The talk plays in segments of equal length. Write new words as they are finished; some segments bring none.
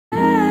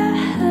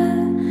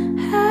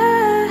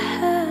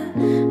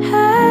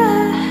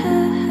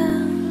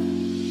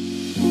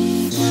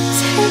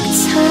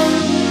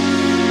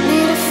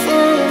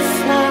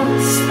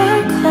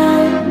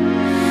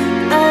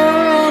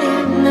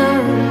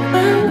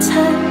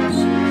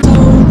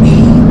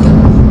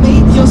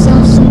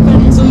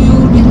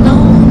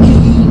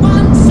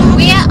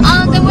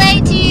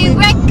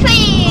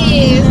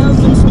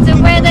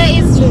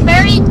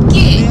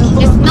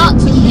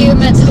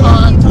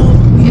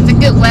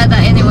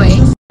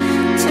walkway.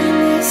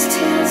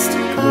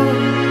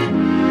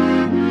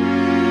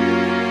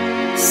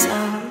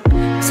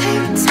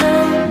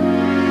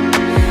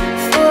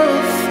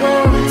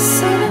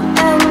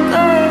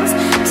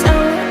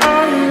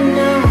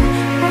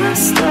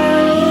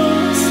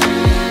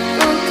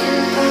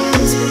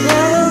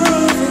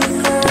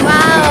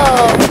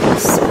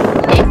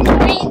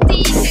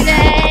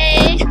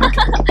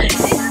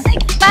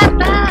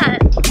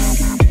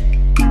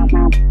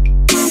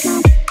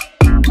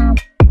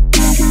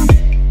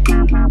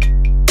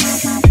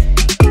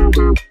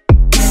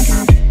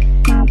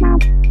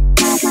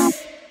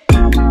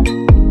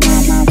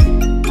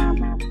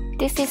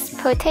 This is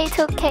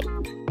potato cake.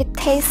 It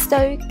tastes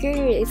so good,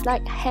 it's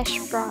like hash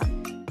brown.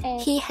 And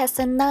he has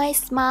a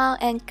nice smile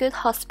and good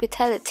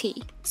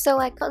hospitality. So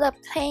I got a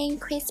plain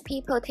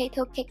crispy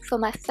potato cake for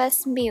my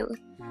first meal.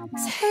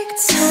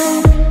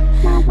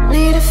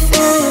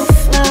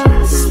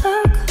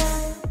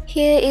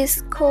 Here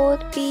is called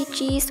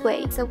BG's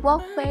Way. It's a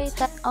walkway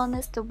that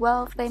honors the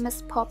world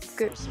famous pop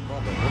group.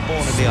 Were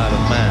born in the Isle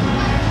of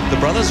Man. The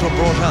brothers were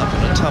brought up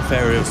in a tough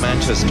area of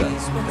Manchester,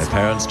 their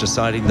parents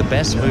deciding the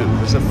best move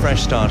was a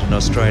fresh start in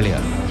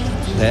Australia.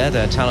 There,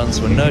 their talents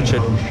were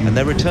nurtured and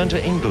they returned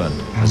to England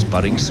as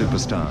budding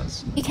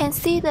superstars. You can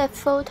see their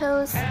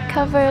photos,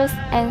 covers,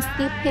 and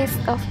snippets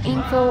of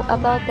info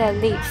about their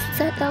lives,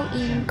 set out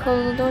in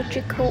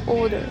chronological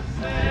order.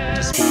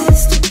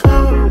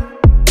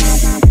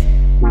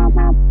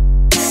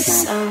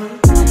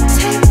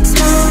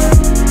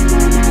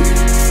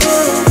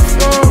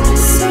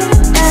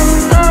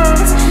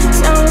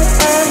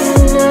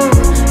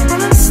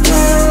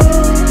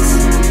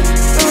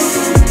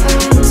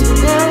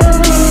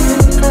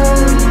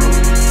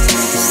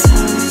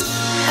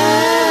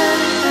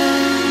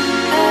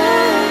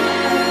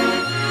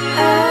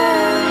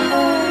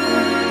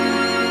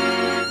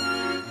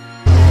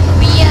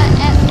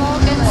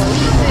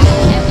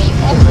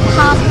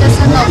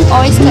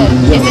 Oysters.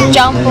 It's a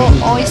jumbo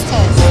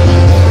oysters.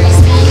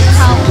 See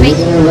how big.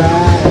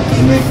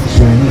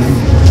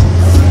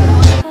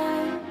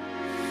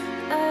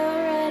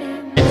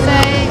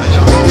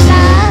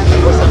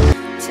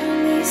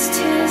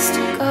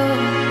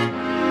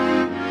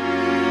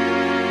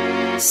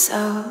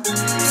 So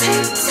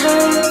take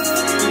time,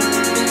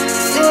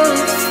 feel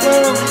the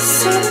flow,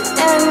 sit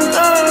and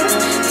go.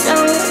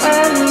 Don't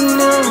really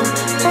know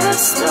the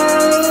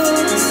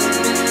stories,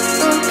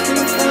 broken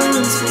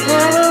bones,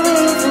 never.